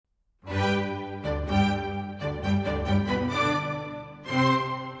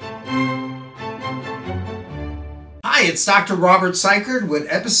Hi, it's Dr. Robert Seichert with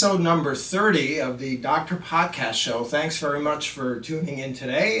episode number 30 of the Doctor Podcast Show. Thanks very much for tuning in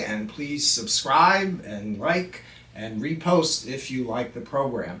today, and please subscribe and like and repost if you like the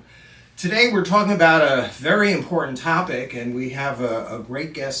program. Today we're talking about a very important topic, and we have a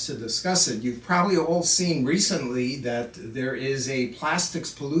great guest to discuss it. You've probably all seen recently that there is a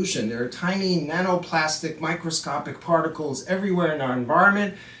plastics pollution. There are tiny nanoplastic microscopic particles everywhere in our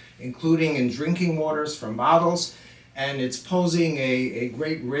environment, including in drinking waters from bottles, and it's posing a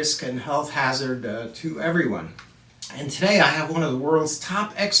great risk and health hazard to everyone. And today I have one of the world's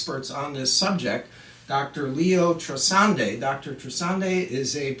top experts on this subject, Dr. Leo Trasande. Dr. Trasande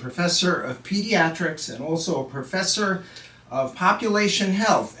is a professor of pediatrics and also a professor of population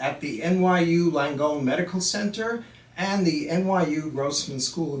health at the NYU Langone Medical Center and the NYU Grossman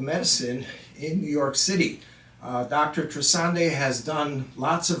School of Medicine in New York City. Dr. Trasande has done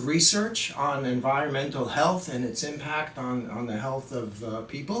lots of research on environmental health and its impact on the health of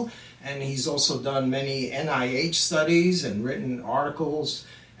people, and he's also done many NIH studies and written articles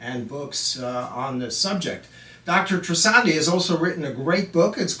and books on the subject. Dr. Trasande has also written a great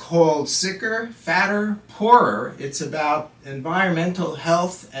book. It's called Sicker, Fatter, Poorer. It's about environmental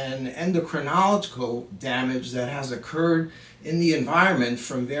health and endocrinological damage that has occurred in the environment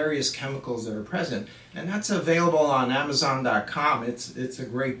from various chemicals that are present. And that's available on Amazon.com. It's a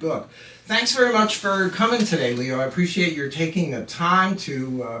great book. Thanks very much for coming today, Leo. I appreciate your taking the time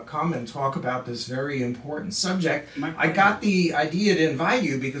to come and talk about this very important subject. I got the idea to invite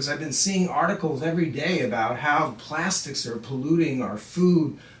you because I've been seeing articles every day about how plastics are polluting our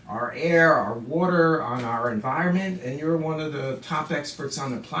food, our air, our water, on our environment, and you're one of the top experts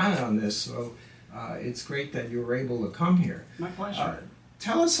on the planet on this, so it's great that you were able to come here. My pleasure.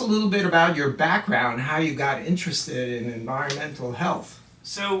 Tell us a little bit about your background, how you got interested in environmental health.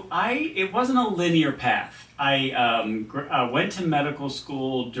 So it wasn't a linear path. I went to medical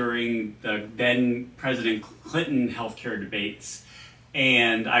school during the then President Clinton healthcare debates,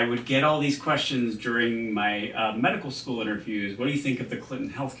 and I would get all these questions during my medical school interviews. What do you think of the Clinton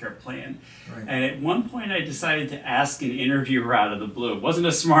healthcare plan? Right. And at one point I decided to ask an interviewer out of the blue. It wasn't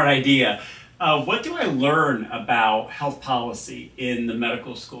a smart idea. What do I learn about health policy in the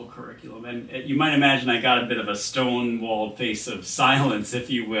medical school curriculum? And you might imagine I got a bit of a stone-walled face of silence,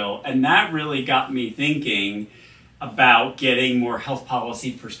 if you will. And that really got me thinking about getting more health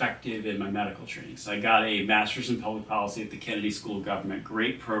policy perspective in my medical training. So I got a master's in public policy at the Kennedy School of Government,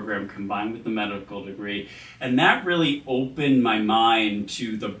 great program combined with the medical degree. And that really opened my mind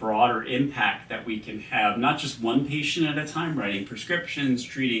to the broader impact that we can have, not just one patient at a time, writing prescriptions,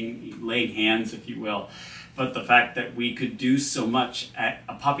 treating, laying hands, if you will, but the fact that we could do so much at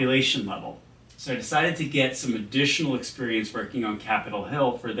a population level. So I decided to get some additional experience working on Capitol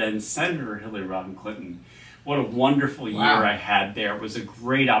Hill for then Senator Hillary Rodham Clinton. What a wonderful year I had there. It was a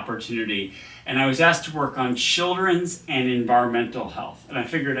great opportunity. And I was asked to work on children's and environmental health. And I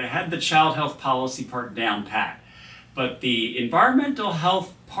figured I had the child health policy part down pat. But the environmental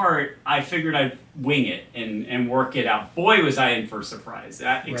health part, I figured I'd wing it and work it out. Boy, was I in for a surprise.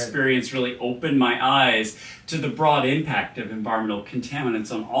 That experience really opened my eyes to the broad impact of environmental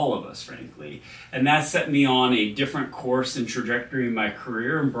contaminants on all of us, frankly. And that set me on a different course and trajectory in my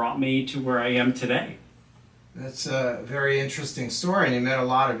career and brought me to where I am today. That's a very interesting story, and you met a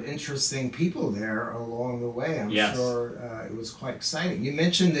lot of interesting people there along the way. I'm sure it was quite exciting. You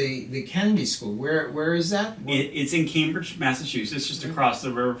mentioned the Kennedy School. Where is that? It's in Cambridge, Massachusetts, just across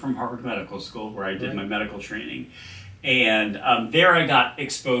the river from Harvard Medical School, where I did my medical training. And there I got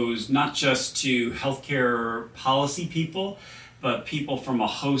exposed not just to healthcare policy people, but people from a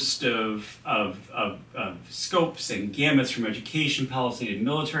host of scopes and gamuts, from education policy to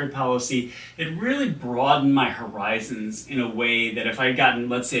military policy. It really broadened my horizons in a way that if I'd gotten,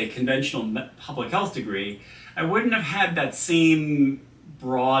 let's say, a conventional public health degree, I wouldn't have had that same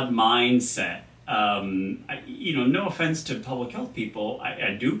broad mindset. No offense to public health people,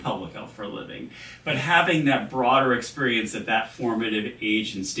 I do public health for a living, but having that broader experience at that formative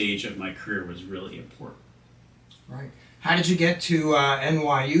age and stage of my career was really important. Right. How did you get to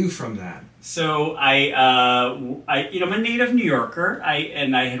NYU from that? So I'm a native New Yorker,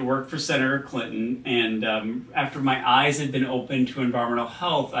 and I had worked for Senator Clinton, and after my eyes had been opened to environmental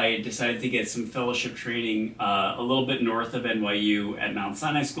health, I decided to get some fellowship training a little bit north of NYU at Mount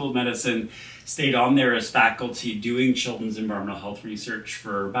Sinai School of Medicine, stayed on there as faculty doing children's environmental health research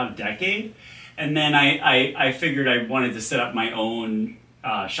for about a decade, and then I figured I wanted to set up my own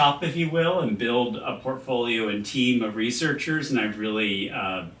shop, if you will, and build a portfolio and team of researchers. And I've really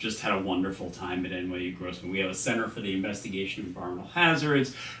just had a wonderful time at NYU Grossman. We have a Center for the Investigation of Environmental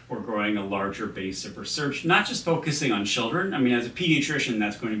Hazards. We're growing a larger base of research, not just focusing on children. I mean, as a pediatrician,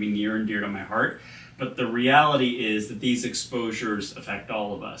 that's going to be near and dear to my heart. But the reality is that these exposures affect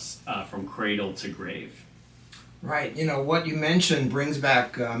all of us from cradle to grave. Right. You know, what you mentioned brings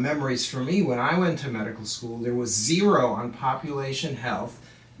back memories for me. When I went to medical school, there was 0 on population health,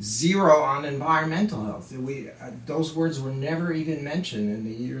 0 on environmental health. Those words were never even mentioned in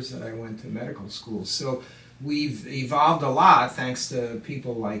the years that I went to medical school. So we've evolved a lot thanks to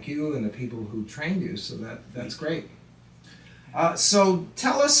people like you and the people who trained you. So that's great. So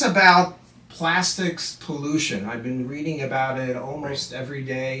tell us about plastics pollution. I've been reading about it almost every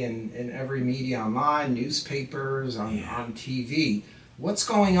day in every media online, newspapers, on TV. What's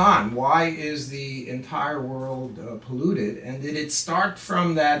going on? Why is the entire world polluted? And did it start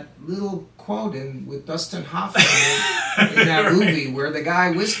from that little quote with Dustin Hoffman in that movie where the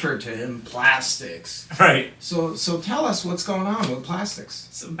guy whispered to him, plastics? Right. So tell us what's going on with plastics.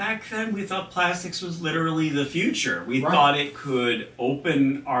 So back then we thought plastics was literally the future. We thought it could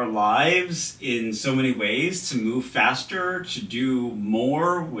open our lives in so many ways, to move faster, to do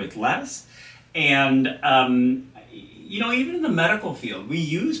more with less. And you know, even in the medical field, we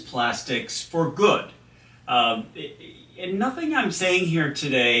use plastics for good. And nothing I'm saying here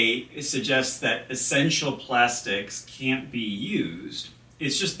today suggests that essential plastics can't be used.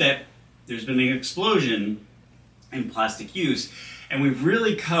 It's just that there's been an explosion in plastic use, and we've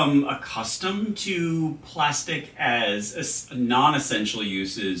really come accustomed to plastic as non-essential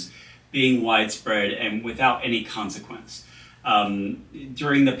uses being widespread and without any consequence.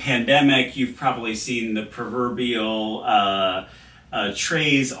 During the pandemic, you've probably seen the proverbial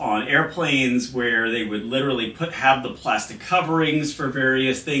trays on airplanes where they would literally have the plastic coverings for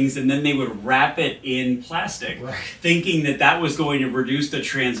various things, and then they would wrap it in plastic, thinking that was going to reduce the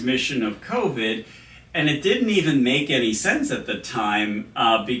transmission of COVID. And it didn't even make any sense at the time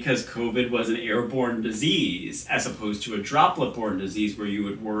because COVID was an airborne disease as opposed to a droplet-borne disease where you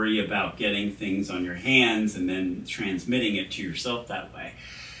would worry about getting things on your hands and then transmitting it to yourself that way.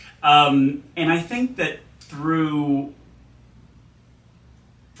 And I think that through,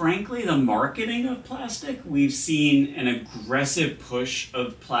 frankly, the marketing of plastic, we've seen an aggressive push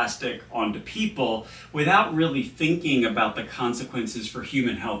of plastic onto people without really thinking about the consequences for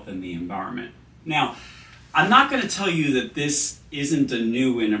human health and the environment. Now, I'm not going to tell you that this isn't a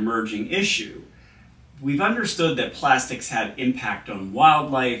new and emerging issue. We've understood that plastics had impact on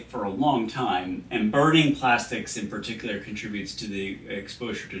wildlife for a long time, and burning plastics in particular contributes to the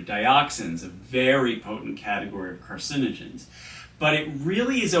exposure to dioxins, a very potent category of carcinogens. But it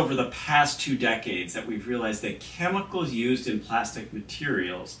really is over the past 2 decades that we've realized that chemicals used in plastic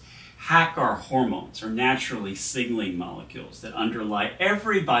materials hack our hormones, or naturally signaling molecules that underlie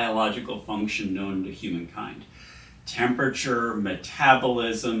every biological function known to humankind. Temperature,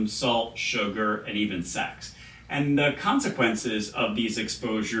 metabolism, salt, sugar, and even sex. And the consequences of these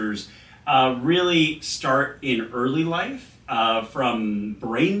exposures really start in early life, from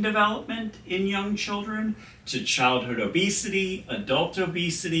brain development in young children to childhood obesity,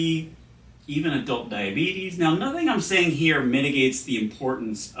 even adult diabetes. Now, nothing I'm saying here mitigates the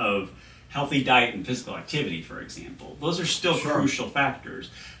importance of healthy diet and physical activity, for example. Those are still crucial factors.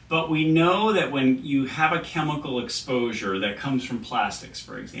 But we know that when you have a chemical exposure that comes from plastics,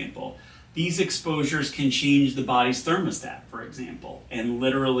 for example, these exposures can change the body's thermostat, for example, and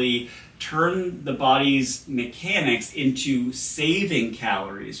literally turn the body's mechanics into saving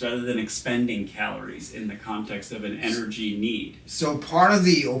calories rather than expending calories in the context of an energy need. So part of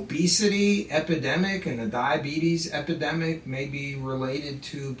the obesity epidemic and the diabetes epidemic may be related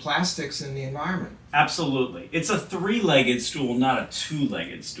to plastics in the environment. Absolutely. It's a 3-legged stool, not a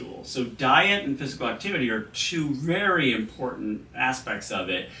 2-legged stool. So diet and physical activity are 2 very important aspects of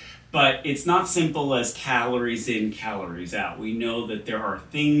it. But it's not simple as calories in, calories out. We know that there are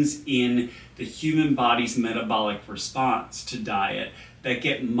things in the human body's metabolic response to diet that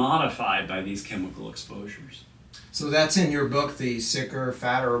get modified by these chemical exposures. So that's in your book, the Sicker,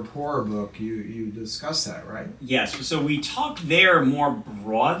 Fatter, or Poorer book. You discuss that, right? Yes. So we talk there more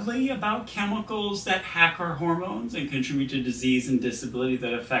broadly about chemicals that hack our hormones and contribute to disease and disability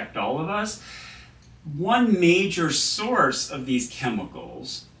that affect all of us. One major source of these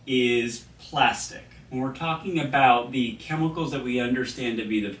chemicals is plastic. When we're talking about the chemicals that we understand to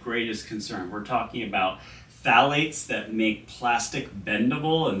be the greatest concern, we're talking about phthalates that make plastic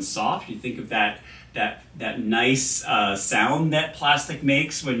bendable and soft. You think of that nice sound that plastic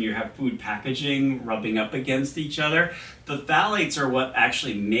makes when you have food packaging rubbing up against each other. The phthalates are what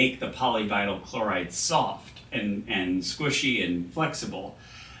actually make the polyvinyl chloride soft and squishy and flexible.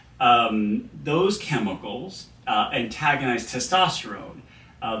 Those chemicals antagonize testosterone,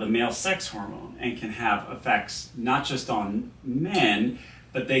 the male sex hormone, and can have effects not just on men,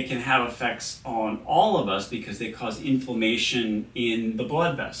 but they can have effects on all of us because they cause inflammation in the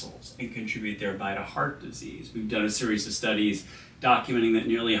blood vessels and contribute thereby to heart disease. We've done a series of studies documenting that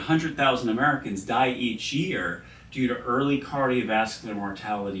nearly 100,000 Americans die each year due to early cardiovascular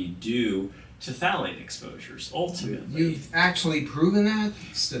mortality due to phthalate exposures, ultimately. You've actually proven that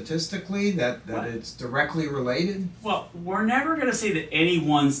statistically, that it's directly related? Well, we're never going to say that any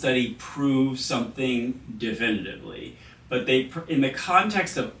one study proves something definitively, but in the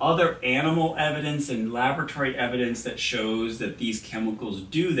context of other animal evidence and laboratory evidence that shows that these chemicals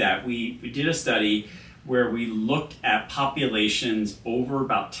do that, we did a study where we looked at populations over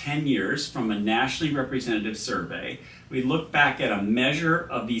about 10 years from a nationally representative survey. We looked back at a measure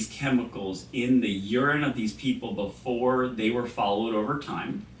of these chemicals in the urine of these people before they were followed over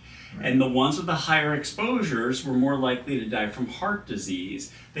time. Right. And the ones with the higher exposures were more likely to die from heart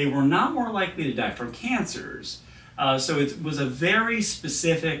disease. They were not more likely to die from cancers. So it was a very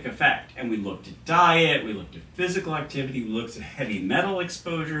specific effect. And we looked at diet, we looked at physical activity, we looked at heavy metal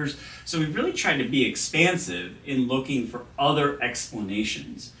exposures. So we really tried to be expansive in looking for other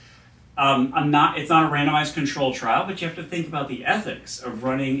explanations. It's not a randomized control trial, but you have to think about the ethics of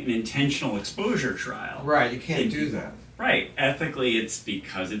running an intentional exposure trial. Right, you can't do that. Right, ethically it's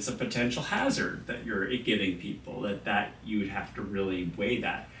because it's a potential hazard that you're giving people, that you would have to really weigh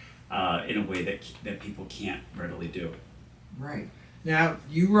that in a way that people can't readily do. Right. Now,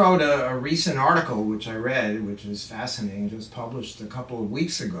 you wrote a recent article, which I read, which is fascinating, just published a couple of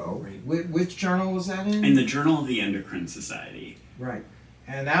weeks ago. Right. Which journal was that in? In the Journal of the Endocrine Society. Right.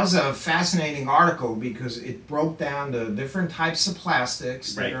 And that was a fascinating article because it broke down the different types of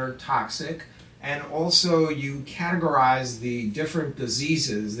plastics that are toxic, and also you categorize the different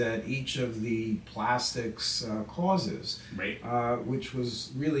diseases that each of the plastics causes, which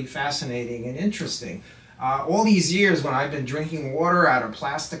was really fascinating and interesting. All these years when I've been drinking water out of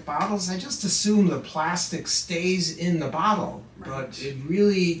plastic bottles, I just assume the plastic stays in the bottle, but it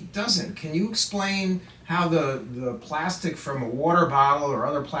really doesn't. Can you explain how the plastic from a water bottle or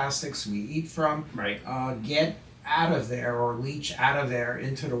other plastics we eat from get out of there or leach out of there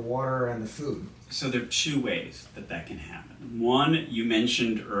into the water and the food? So there are two ways that can happen. One, you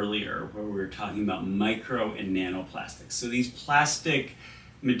mentioned earlier where we were talking about micro and nanoplastics. So these plastic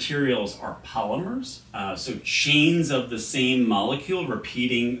materials are polymers, so chains of the same molecule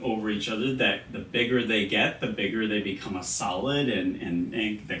repeating over each other, that the bigger they get, the bigger they become a solid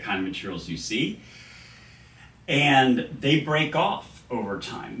and the kind of materials you see. And they break off over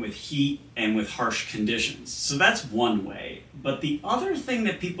time with heat and with harsh conditions. So that's one way. But the other thing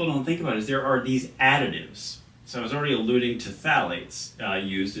that people don't think about is there are these additives. So I was already alluding to phthalates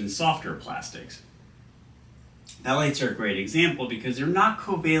used in softer plastics. Phthalates are a great example because they're not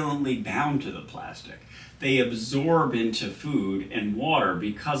covalently bound to the plastic. They absorb into food and water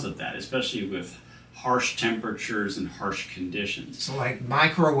because of that, especially with harsh temperatures and harsh conditions. So like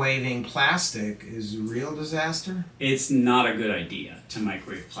microwaving plastic is a real disaster? It's not a good idea to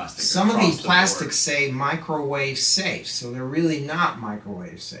microwave plastic. Some of these plastics say microwave safe, so they're really not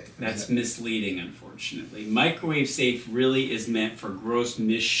microwave safe. That's misleading, unfortunately. Microwave safe really is meant for gross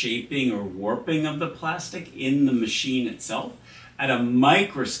misshaping or warping of the plastic in the machine itself. At a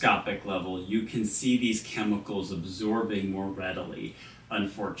microscopic level, you can see these chemicals absorbing more readily,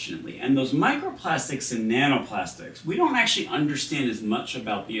 unfortunately. And those microplastics and nanoplastics, we don't actually understand as much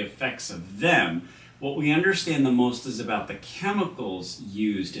about the effects of them. What we understand the most is about the chemicals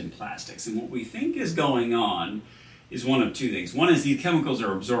used in plastics. And what we think is going on is one of two things. One is these chemicals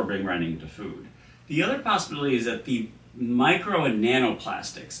are absorbing right into food. The other possibility is that the micro and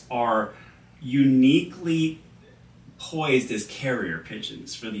nanoplastics are uniquely poised as carrier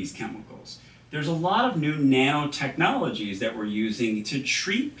pigeons for these chemicals. There's a lot of new nanotechnologies that we're using to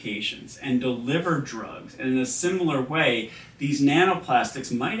treat patients and deliver drugs. And in a similar way, these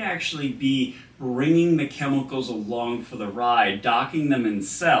nanoplastics might actually be bringing the chemicals along for the ride, docking them in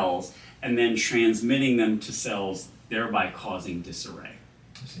cells, and then transmitting them to cells, thereby causing disarray.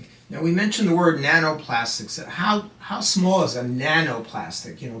 Now, we mentioned the word nanoplastics. How small is a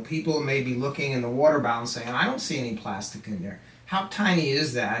nanoplastic? You know, people may be looking in the water bottle and saying, I don't see any plastic in there. How tiny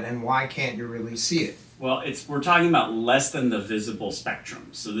is that, and why can't you really see it? Well, we're talking about less than the visible spectrum.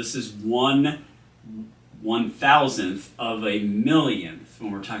 So this is 1 1,000th of a millionth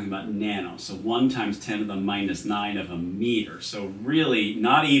when we're talking about nano. So 1 times 10 to the minus 9 of a meter. So really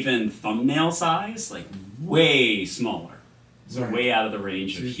not even thumbnail size, like way smaller. So Right. way out of the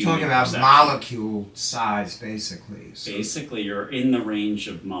range of You're human talking about perception. molecule size, basically. So, Basically, you're in the range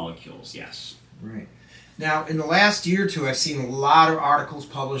of molecules, yes. right. Now, in the last year or two, I've seen a lot of articles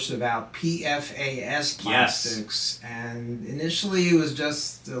published about PFAS plastics, and initially it was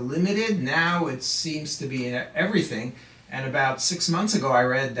just limited. Now it seems to be everything. And about 6 months ago, I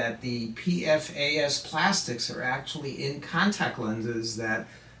read that the PFAS plastics are actually in contact lenses that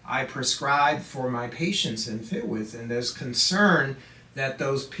I prescribe for my patients and fit with. And there's concern that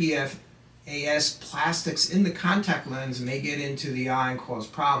those PFAS plastics in the contact lens may get into the eye and cause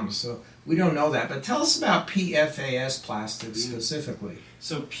problems. So we don't know that. But tell us about PFAS plastics specifically.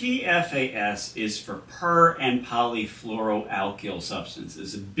 So PFAS is for per and polyfluoroalkyl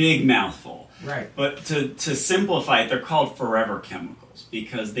substances. A big mouthful. Right. But to simplify it, they're called forever chemicals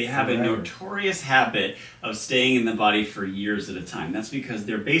because they have a notorious habit of staying in the body for years at a time. That's because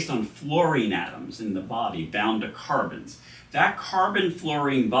they're based on fluorine atoms in the body bound to carbons. That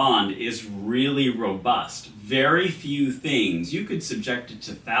carbon-fluorine bond is really robust. Very few things. You could subject it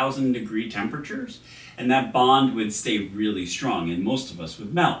to 1,000-degree temperatures, and that bond would stay really strong, and most of us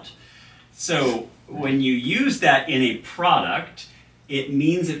would melt. So when you use that in a product, it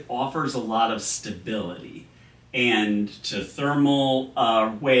means it offers a lot of stability and to thermal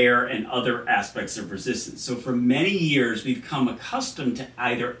wear and other aspects of resistance. So for many years, we've come accustomed to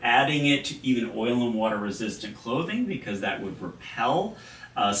either adding it to even oil and water resistant clothing because that would repel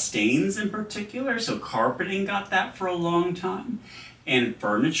stains in particular. So carpeting got that for a long time, and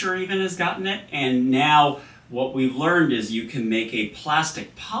furniture even has gotten it. And now what we've learned is you can make a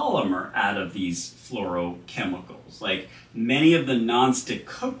plastic polymer out of these fluorochemicals. Like many of the nonstick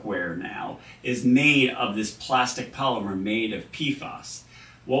cookware now is made of this plastic polymer made of PFAS.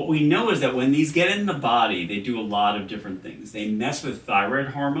 What we know is that when these get in the body, they do a lot of different things. They mess with thyroid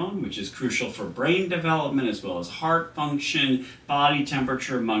hormone, which is crucial for brain development as well as heart function, body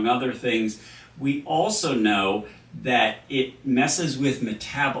temperature, among other things. We also know that it messes with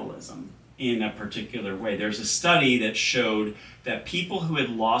metabolism in a particular way. There's a study that showed that people who had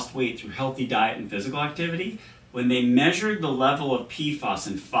lost weight through healthy diet and physical activity, when they measured the level of PFAS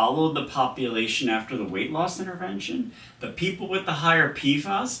and followed the population after the weight loss intervention, the people with the higher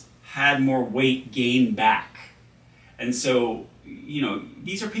PFAS had more weight gain back. And so,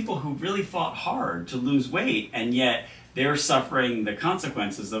 these are people who really fought hard to lose weight, and yet they're suffering the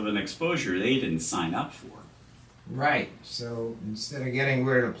consequences of an exposure they didn't sign up for. Right. So instead of getting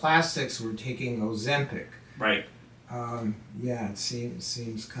rid of plastics, we're taking Ozempic. Right. It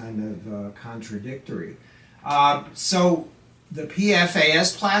seems kind of contradictory. So the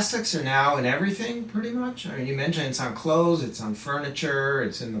PFAS plastics are now in everything, pretty much? I mean, you mentioned it's on clothes, it's on furniture,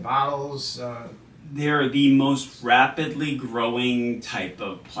 it's in the bottles. They're the most rapidly growing type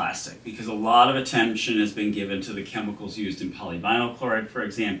of plastic because a lot of attention has been given to the chemicals used in polyvinyl chloride, for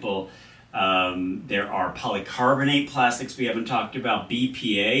example. There are polycarbonate plastics we haven't talked about.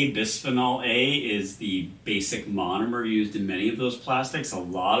 BPA, bisphenol A, is the basic monomer used in many of those plastics. A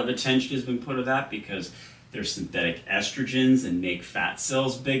lot of attention has been put to that because they're synthetic estrogens and make fat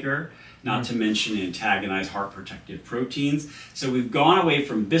cells bigger, not to mention antagonize heart protective proteins. So we've gone away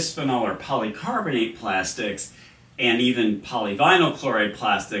from bisphenol or polycarbonate plastics and even polyvinyl chloride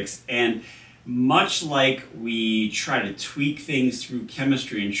plastics, and much like we try to tweak things through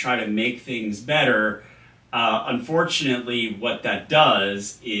chemistry and try to make things better, unfortunately what that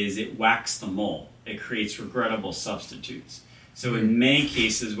does is it whacks the mole. It creates regrettable substitutes. So in many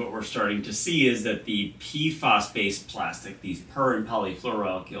cases what we're starting to see is that the PFAS-based plastic, these per and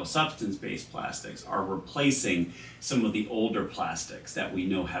polyfluoroalkyl substance-based plastics, are replacing some of the older plastics that we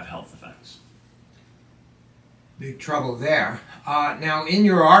know have health effects. Big trouble there. Now, in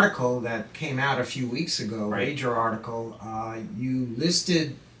your article that came out a few weeks ago, major article, you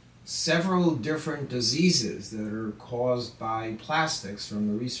listed several different diseases that are caused by plastics from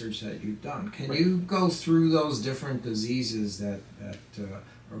the research that you've done. Can you go through those different diseases that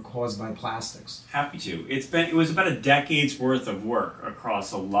are caused by plastics? Happy to. It was about a decade's worth of work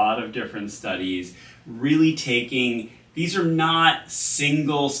across a lot of different studies, really taking, these are not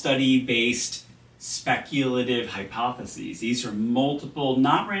single study-based speculative hypotheses. These are multiple,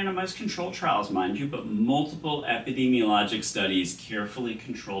 not randomized controlled trials, mind you, but multiple epidemiologic studies carefully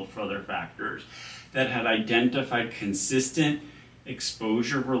controlled for other factors that had identified consistent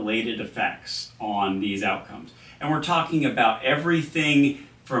exposure-related effects on these outcomes. And we're talking about everything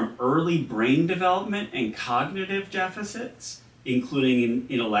from early brain development and cognitive deficits including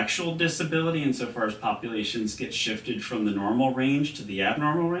intellectual disability insofar as populations get shifted from the normal range to the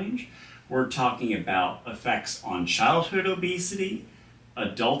abnormal range. We're talking about effects on childhood obesity,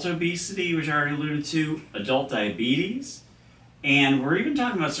 adult obesity, which I already alluded to, adult diabetes, and we're even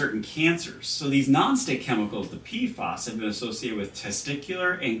talking about certain cancers. So these non-stick chemicals, the PFAS, have been associated with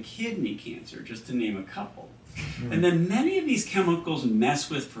testicular and kidney cancer, just to name a couple. And then many of these chemicals mess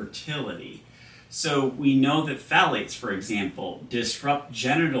with fertility. So we know that phthalates, for example, disrupt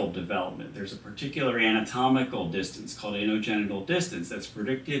genital development. There's a particular anatomical distance called anogenital distance that's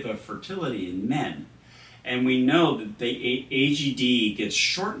predictive of fertility in men. And we know that the AGD gets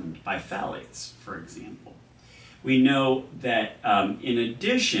shortened by phthalates, for example. We know that in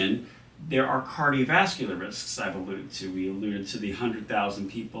addition, there are cardiovascular risks I've alluded to. We alluded to the 100,000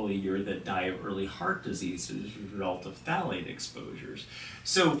 people a year that die of early heart disease as a result of phthalate exposures.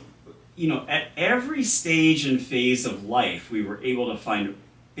 So, at every stage and phase of life, we were able to find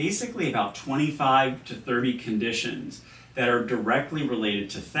basically about 25 to 30 conditions that are directly related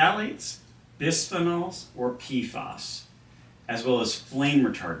to phthalates, bisphenols, or PFAS, as well as flame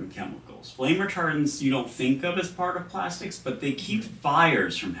retardant chemicals. Flame retardants you don't think of as part of plastics, but they keep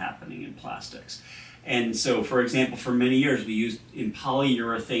fires from happening in plastics. And so, for example, for many years we used in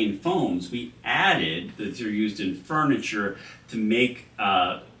polyurethane foams, we added that they're used in furniture to make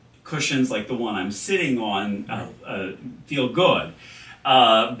cushions like the one I'm sitting on feel good.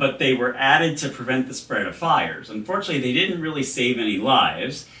 But they were added to prevent the spread of fires. Unfortunately, they didn't really save any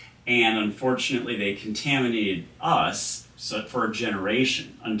lives, and unfortunately they contaminated us for a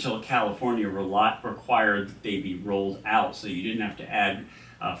generation until California required that they be rolled out so you didn't have to add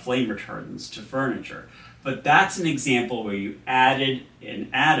flame retardants to furniture. But that's an example where you added an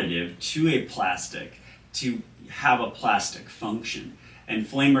additive to a plastic to have a plastic function. And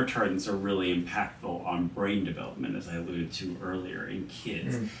flame retardants are really impactful on brain development, as I alluded to earlier, in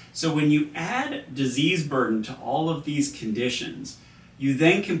kids. So when you add disease burden to all of these conditions, you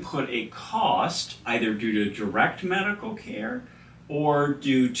then can put a cost, either due to direct medical care or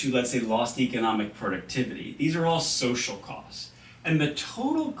due to, let's say, lost economic productivity. These are all social costs. And the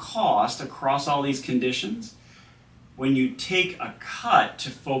total cost across all these conditions, when you take a cut to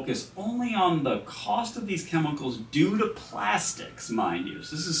focus only on the cost of these chemicals due to plastics, mind you,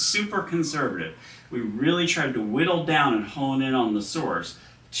 so this is super conservative. We really tried to whittle down and hone in on the source.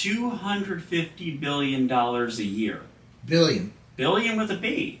 $250 billion a year. Billion. Billion with a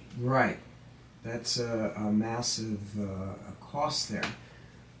B. Right. That's a massive cost there.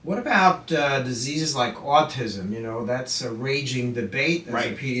 What about diseases like autism? That's a raging debate. As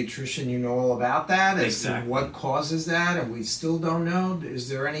a pediatrician, you know all about that. As to what causes that, and we still don't know. Is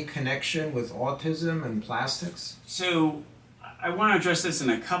there any connection with autism and plastics? So I want to address this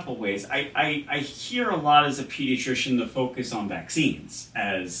in a couple ways. I hear a lot as a pediatrician the focus on vaccines,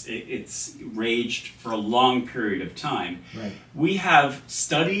 as it's raged for a long period of time. Right. We have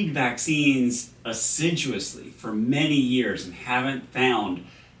studied vaccines assiduously for many years and haven't found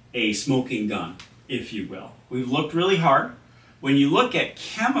a smoking gun, if you will. We've looked really hard. When you look at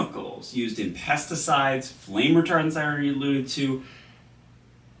chemicals used in pesticides, flame retardants I already alluded to,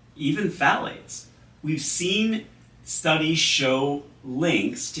 even phthalates, we've seen studies show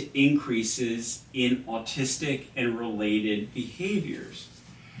links to increases in autistic and related behaviors.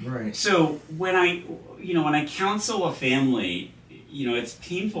 Right. So when I counsel a family, it's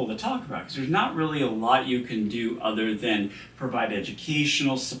painful to talk about because there's not really a lot you can do other than provide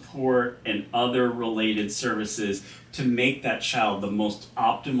educational support and other related services to make that child the most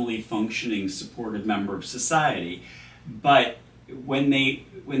optimally functioning supportive member of society. But when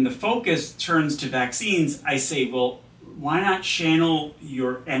the focus turns to vaccines, I say, well, why not channel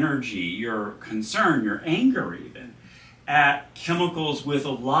your energy, your concern, your anger even, at chemicals with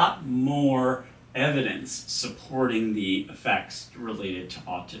a lot more evidence supporting the effects related to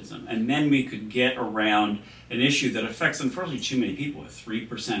autism? And then we could get around an issue that affects, unfortunately, too many people, with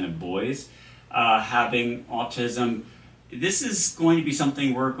 3% of boys having autism. This is going to be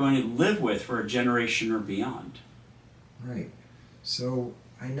something we're going to live with for a generation or beyond. Right. So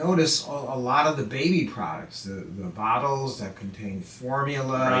I notice a lot of the baby products, the bottles that contain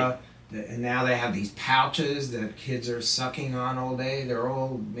formula, and now they have these pouches that kids are sucking on all day. They're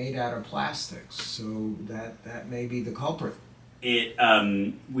all made out of plastics, so that may be the culprit.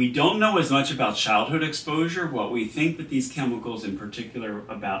 We don't know as much about childhood exposure. What we think with these chemicals, in particular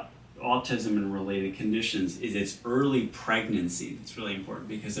about autism and related conditions, is its early pregnancy. It's really important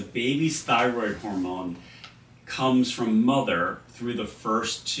because a baby's thyroid hormone comes from mother through the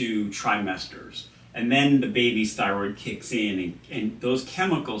first 2 trimesters. And then the baby's thyroid kicks in, and those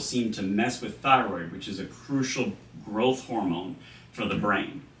chemicals seem to mess with thyroid, which is a crucial growth hormone for the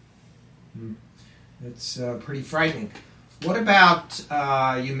brain. It's pretty frightening. What about,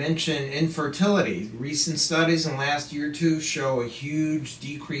 you mentioned infertility. Recent studies in the last year or two show a huge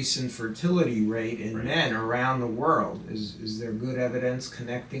decrease in fertility rate in men around the world. Is there good evidence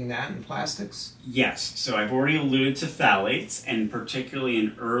connecting that in plastics? Yes. So I've already alluded to phthalates, and particularly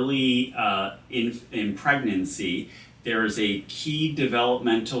in early in pregnancy, there is a key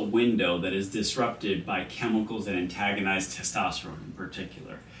developmental window that is disrupted by chemicals that antagonize testosterone in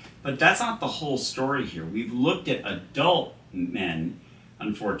particular. But that's not the whole story here. We've looked at adult men,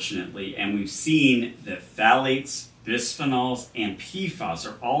 unfortunately, and we've seen that phthalates, bisphenols, and PFAS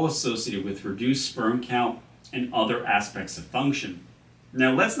are all associated with reduced sperm count and other aspects of function.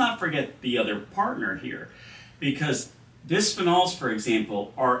 Now, let's not forget the other partner here, because bisphenols, for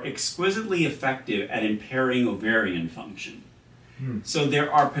example, are exquisitely effective at impairing ovarian function. So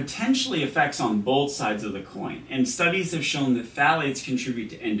there are potentially effects on both sides of the coin, and studies have shown that phthalates contribute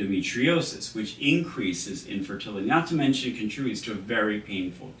to endometriosis, which increases infertility, not to mention it contributes to a very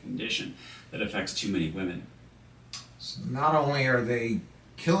painful condition that affects too many women. So not only are they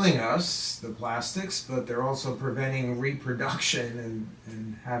killing us, the plastics, but they're also preventing reproduction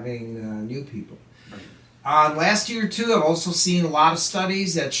and having new people. Last year, too, I've also seen a lot of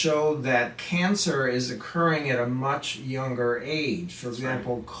studies that show that cancer is occurring at a much younger age. For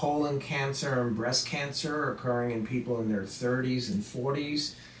example, colon cancer and breast cancer are occurring in people in their 30s and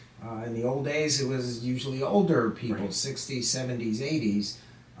 40s. In the old days, it was usually older people, 60s, 70s,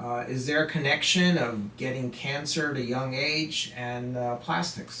 80s. Is there a connection of getting cancer at a young age and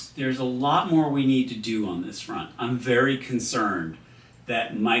plastics? There's a lot more we need to do on this front. I'm very concerned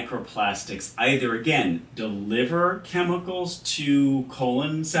that microplastics either, again, deliver chemicals to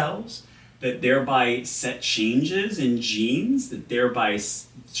colon cells that thereby set changes in genes that thereby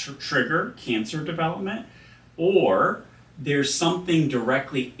trigger cancer development, or there's something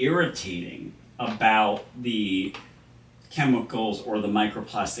directly irritating about the chemicals or the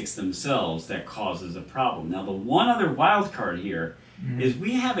microplastics themselves that causes a problem. Now, the one other wild card here is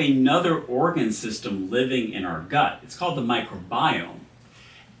we have another organ system living in our gut. It's called the microbiome.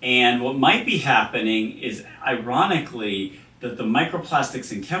 And what might be happening is, ironically, that the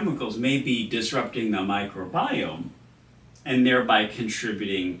microplastics and chemicals may be disrupting the microbiome and thereby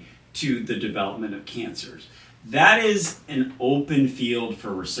contributing to the development of cancers. That is an open field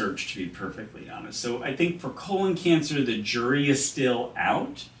for research, to be perfectly honest. So I think for colon cancer, the jury is still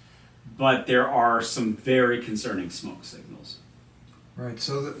out, but there are some very concerning smoke signals. Right,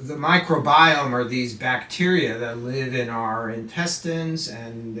 so the microbiome are these bacteria that live in our intestines,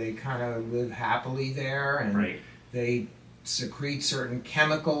 and they kind of live happily there, and they secrete certain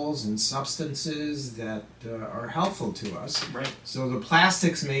chemicals and substances that are helpful to us. So the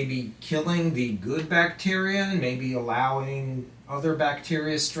plastics may be killing the good bacteria and maybe allowing other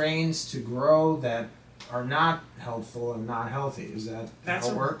bacteria strains to grow that are not helpful and not healthy. Is that how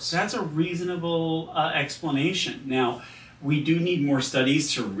it works? That's a reasonable explanation. Now, we do need more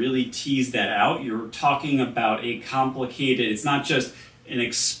studies to really tease that out. You're talking about a complicated, it's not just an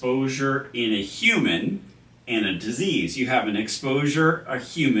exposure in a human and a disease. You have an exposure, a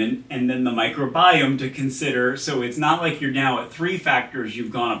human, and then the microbiome to consider. So it's not like you're now at 3 factors,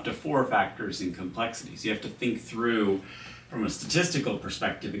 you've gone up to 4 factors in complexity. So you have to think through, from a statistical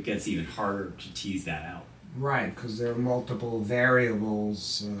perspective, it gets even harder to tease that out. Right, because there are multiple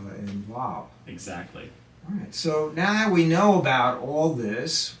variables involved. Exactly. All right, so now that we know about all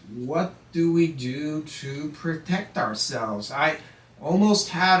this, what do we do to protect ourselves? I almost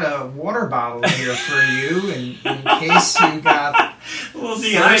had a water bottle here for you in case you got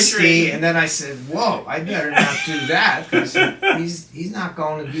thirsty, and then I said, whoa, I better not do that, because he's not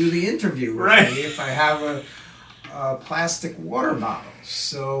going to do the interview with me if I have a plastic water bottle.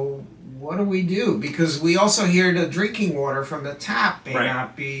 So what do we do? Because we also hear the drinking water from the tap may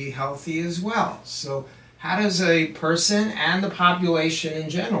not be healthy as well. So how does a person and the population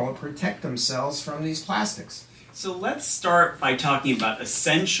in general protect themselves from these plastics? So let's start by talking about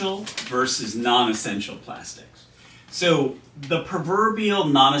essential versus non-essential plastics. So the proverbial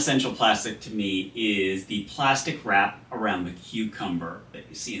non-essential plastic to me is the plastic wrap around the cucumber that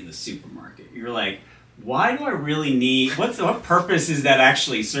you see in the supermarket. You're like, why do I really need, what purpose is that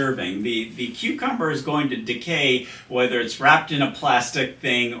actually serving? The cucumber is going to decay whether it's wrapped in a plastic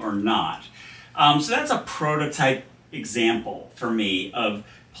thing or not. So that's a prototype example for me of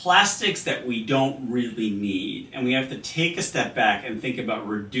plastics that we don't really need, and we have to take a step back and think about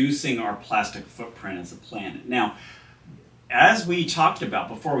reducing our plastic footprint as a planet. Now, as we talked about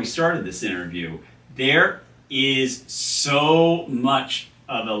before we started this interview, there is so much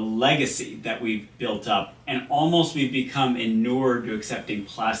of a legacy that we've built up and almost we've become inured to accepting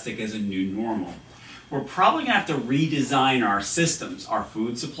plastic as a new normal. We're probably going to have to redesign our systems, our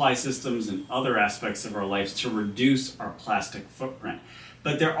food supply systems and other aspects of our lives to reduce our plastic footprint.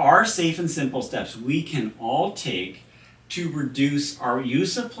 But there are safe and simple steps we can all take to reduce our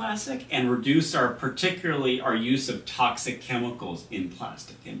use of plastic and reduce particularly our use of toxic chemicals in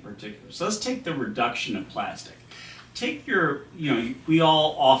plastic in particular. So let's take the reduction of plastic. Take we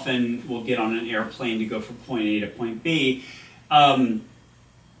all often will get on an airplane to go from point A to point B.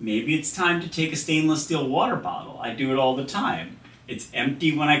 Maybe it's time to take a stainless steel water bottle. I do it all the time. It's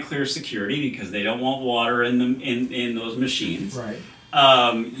empty when I clear security because they don't want water in those machines. Right.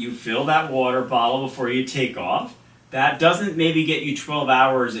 You fill that water bottle before you take off. That doesn't maybe get you 12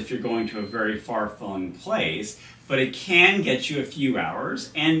 hours if you're going to a very far-flung place, but it can get you a few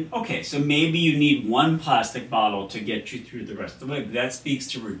hours. And okay, so maybe you need one plastic bottle to get you through the rest of the way. That speaks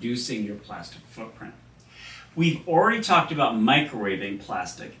to reducing your plastic footprint. We've already talked about microwaving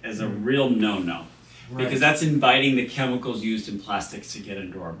plastic as a real no-no. Right. Because that's inviting the chemicals used in plastics to get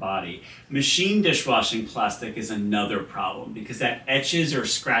into our body. Machine dishwashing plastic is another problem because that etches or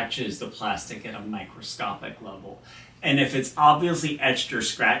scratches the plastic at a microscopic level. And if it's obviously etched or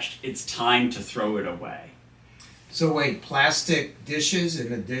scratched, it's time to throw it away. So wait, plastic dishes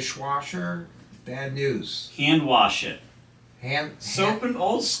in a dishwasher? Bad news. Hand wash it.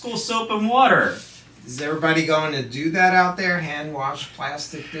 Old school soap and water. Is everybody going to do that out there? Hand wash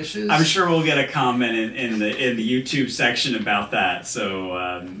plastic dishes? I'm sure we'll get a comment in the YouTube section about that.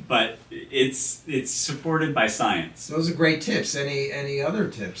 So, but it's supported by science. Those are great tips. Any other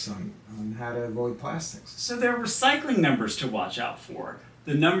tips on how to avoid plastics? So there are recycling numbers to watch out for.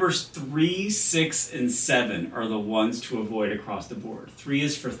 The numbers 3, 6, and 7 are the ones to avoid across the board. 3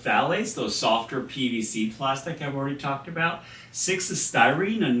 is for phthalates, those softer PVC plastic I've already talked about. 6 is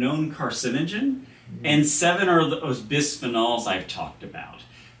styrene, a known carcinogen. And 7 are those bisphenols I've talked about.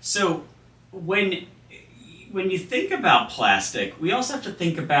 So when you think about plastic, we also have to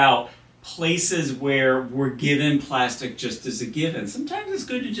think about places where we're given plastic just as a given. Sometimes it's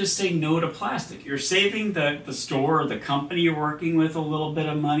good to just say no to plastic. You're saving the store or the company you're working with a little bit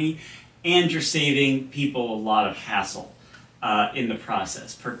of money, and you're saving people a lot of hassle in the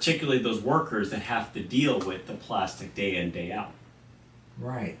process, particularly those workers that have to deal with the plastic day in, day out.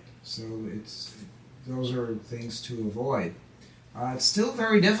 Right. So those are things to avoid. It's still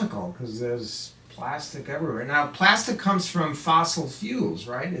very difficult because there's plastic everywhere. Now, plastic comes from fossil fuels,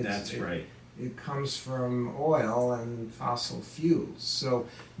 right? That's right. It comes from oil and fossil fuels. So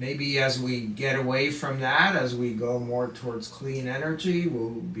maybe as we get away from that, as we go more towards clean energy, we'll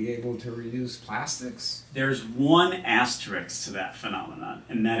be able to reduce plastics. There's one asterisk to that phenomenon,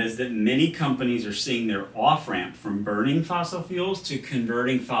 and that is that many companies are seeing their off-ramp from burning fossil fuels to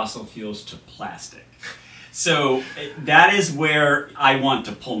converting fossil fuels to plastic. So that is where I want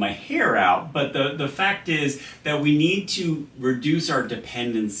to pull my hair out, but the fact is that we need to reduce our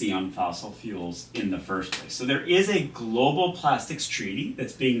dependency on fossil fuels in the first place. So there is a global plastics treaty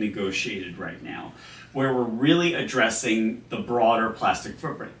that's being negotiated right now where we're really addressing the broader plastic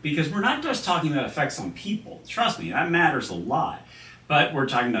footprint. Because we're not just talking about effects on people. Trust me, that matters a lot. But we're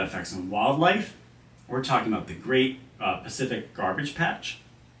talking about effects on wildlife. We're talking about the Great Pacific Garbage Patch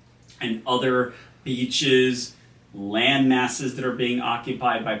and other beaches, land masses that are being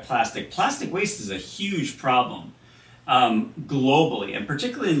occupied by plastic. Plastic waste is a huge problem globally, and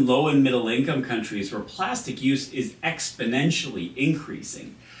particularly in low and middle income countries where plastic use is exponentially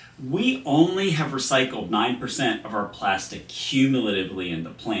increasing. We only have recycled 9% of our plastic cumulatively in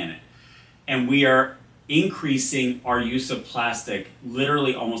the planet, and we are increasing our use of plastic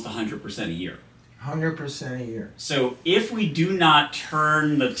literally almost 100% a year. 100% a year. So if we do not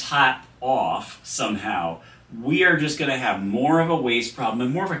turn the tap off somehow, we are just going to have more of a waste problem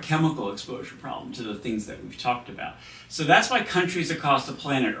and more of a chemical exposure problem to the things that we've talked about. So that's why countries across the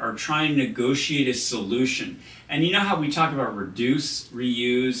planet are trying to negotiate a solution. And you know how we talk about reduce,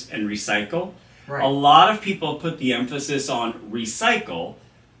 reuse, and recycle? Right. A lot of people put the emphasis on recycle,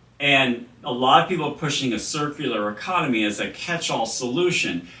 and a lot of people are pushing a circular economy as a catch-all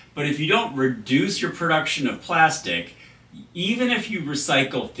solution. But if you don't reduce your production of plastic, even if you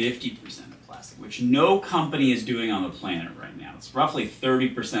recycle 50% of plastic, which no company is doing on the planet right now, it's roughly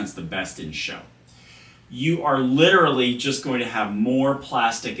 30% is the best in show, you are literally just going to have more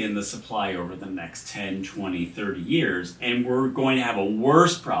plastic in the supply over the next 10, 20, 30 years, and we're going to have a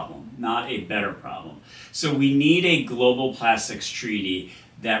worse problem, not a better problem. So we need a global plastics treaty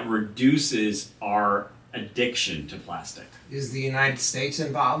that reduces our addiction to plastic. Is the United States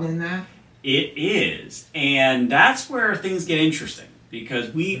involved in that? It is, and that's where things get interesting.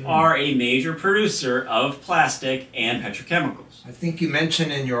 because we are a major producer of plastic and petrochemicals. I think you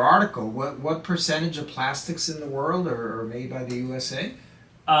mentioned in your article, what percentage of plastics in the world are made by the USA?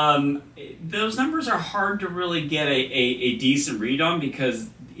 Those numbers are hard to really get a decent read on, because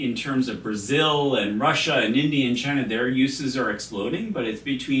in terms of Brazil and Russia and India and China, their uses are exploding, but it's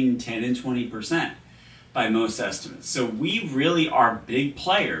between 10 and 20% by most estimates. So we really are big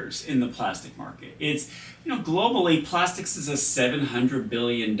players in the plastic market. It's, globally, plastics is a $700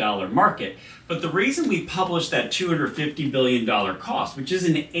 billion market. But the reason we published that $250 billion cost, which is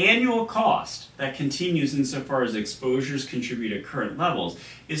an annual cost that continues insofar as exposures contribute at current levels,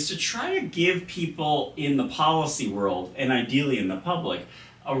 is to try to give people in the policy world, and ideally in the public,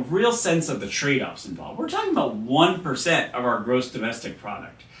 a real sense of the trade-offs involved. We're talking about 1% of our gross domestic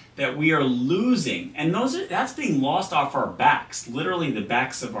product that we are losing, and that's being lost off our backs, literally the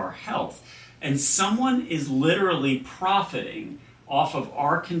backs of our health. And someone is literally profiting off of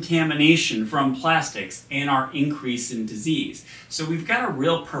our contamination from plastics and our increase in disease. So we've got a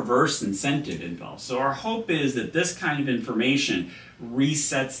real perverse incentive involved. So our hope is that this kind of information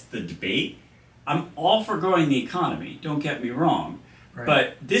resets the debate. I'm all for growing the economy, don't get me wrong, right.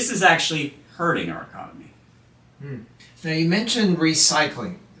 But this is actually hurting our economy. Now you mentioned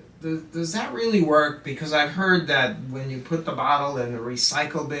recycling. Does that really work? Because I've heard that when you put the bottle in the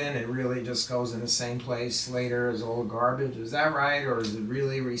recycle bin, it really just goes in the same place later as old garbage. Is that right? Or is it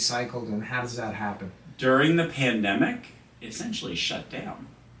really recycled, and how does that happen? During the pandemic, it essentially shut down.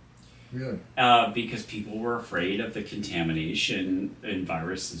 Really? Because people were afraid of the contamination and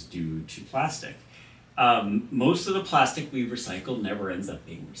viruses due to plastic. Most of the plastic we recycle never ends up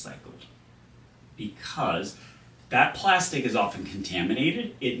being recycled, because that plastic is often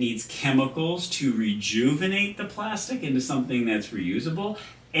contaminated. It needs chemicals to rejuvenate the plastic into something that's reusable.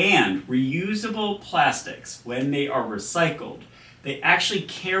 And reusable plastics, when they are recycled, they actually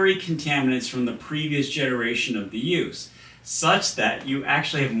carry contaminants from the previous generation of the use, such that you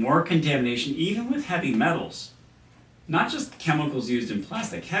actually have more contamination even with heavy metals. Not just chemicals used in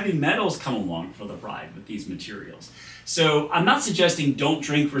plastic. Heavy metals come along for the ride with these materials. So I'm not suggesting don't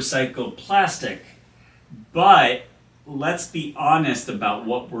drink recycled plastic, but let's be honest about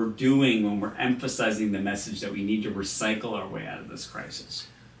what we're doing when we're emphasizing the message that we need to recycle our way out of this crisis.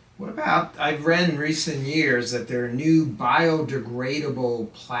 What about, I've read in recent years that there are new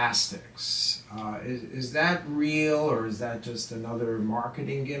biodegradable plastics. Is that real, or is that just another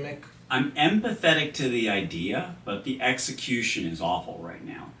marketing gimmick? I'm empathetic to the idea, but the execution is awful right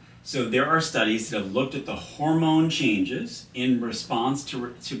now. So there are studies that have looked at the hormone changes in response to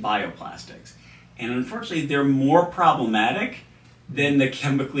bioplastics. And unfortunately, they're more problematic than the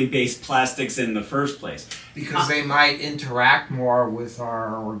chemically based plastics in the first place. Because they might interact more with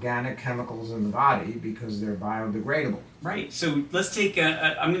our organic chemicals in the body because they're biodegradable. Right. So let's take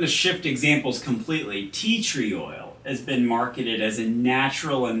I'm going to shift examples completely. Tea tree oil has been marketed as a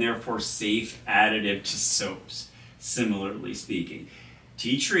natural and therefore safe additive to soaps, similarly speaking.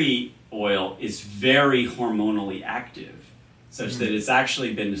 Tea tree oil is very hormonally active, such that it's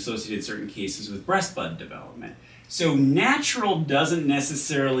actually been associated in certain cases with breast bud development. So natural doesn't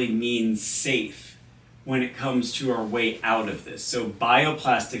necessarily mean safe when it comes to our way out of this. So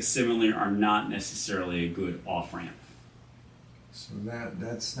bioplastics similarly are not necessarily a good off-ramp. So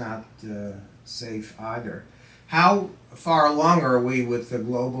that's not safe either. How far along are we with the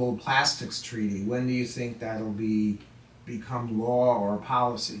Global Plastics Treaty? When do you think that'll become law or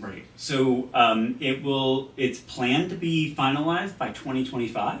policy? Right. So it's planned to be finalized by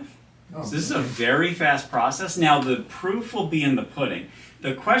 2025. So this is a very fast process. Now the proof will be in the pudding.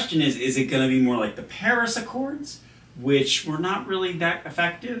 The question is it going to be more like the Paris Accords, which were not really that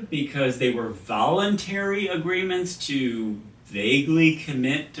effective because they were voluntary agreements to vaguely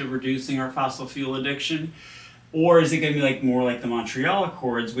commit to reducing our fossil fuel addiction? Or is it going to be more like the Montreal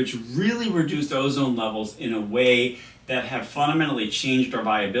Accords, which really reduced ozone levels in a way that have fundamentally changed our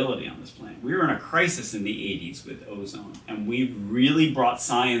viability on this planet? We were in a crisis in the 80s with ozone, and we really brought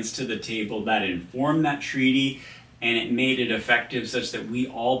science to the table that informed that treaty, and it made it effective such that we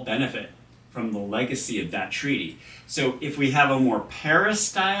all benefit from the legacy of that treaty. So if we have a more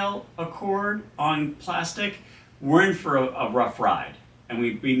Paris-style accord on plastic, we're in for a rough ride, and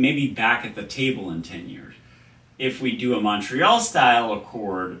we may be back at the table in 10 years. If we do a Montreal-style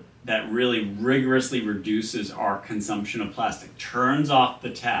accord that really rigorously reduces our consumption of plastic, turns off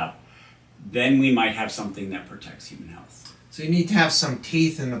the tap, then we might have something that protects human health. So you need to have some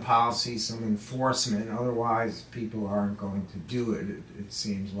teeth in the policy, some enforcement, otherwise people aren't going to do it, it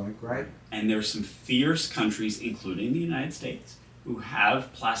seems like, right? And there's some fierce countries, including the United States, who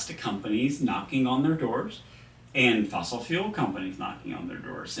have plastic companies knocking on their doors, and fossil fuel companies knocking on their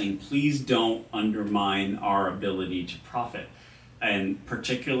door saying, please don't undermine our ability to profit. And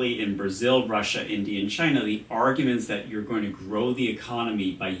particularly in Brazil, Russia, India, and China, the arguments that you're going to grow the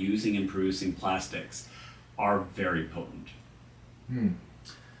economy by using and producing plastics are very potent.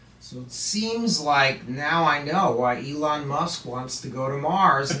 So it seems like now I know why Elon Musk wants to go to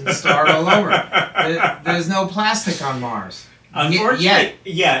Mars and start all over. There's no plastic on Mars. Unfortunately,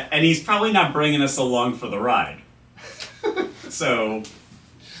 yeah, and he's probably not bringing us along for the ride. So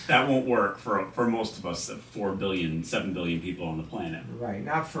that won't work for most of us, 4 billion, 7 billion people on the planet. Right,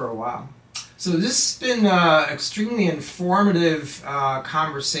 not for a while. So this has been an extremely informative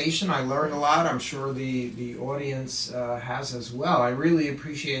conversation. I learned a lot. I'm sure the audience has as well. I really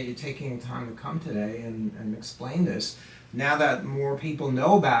appreciate you taking the time to come today and explain this. Now that more people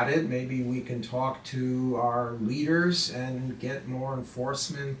know about it, maybe we can talk to our leaders and get more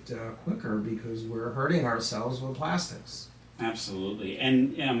enforcement quicker, because we're hurting ourselves with plastics. Absolutely.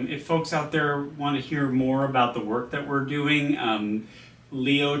 And if folks out there want to hear more about the work that we're doing,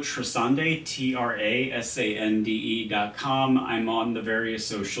 Leo Trasande, TRASANDE.com. I'm on the various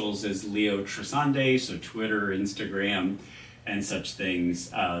socials as Leo Trasande, so Twitter, Instagram, and such things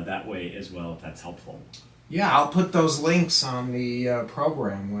that way as well, if that's helpful. Yeah, I'll put those links on the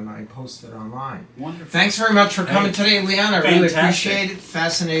program when I post it online. Wonderful. Thanks very much for coming today, Leon. I really Fantastic. appreciate it.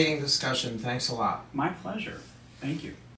 Fascinating discussion. Thanks a lot. My pleasure. Thank you.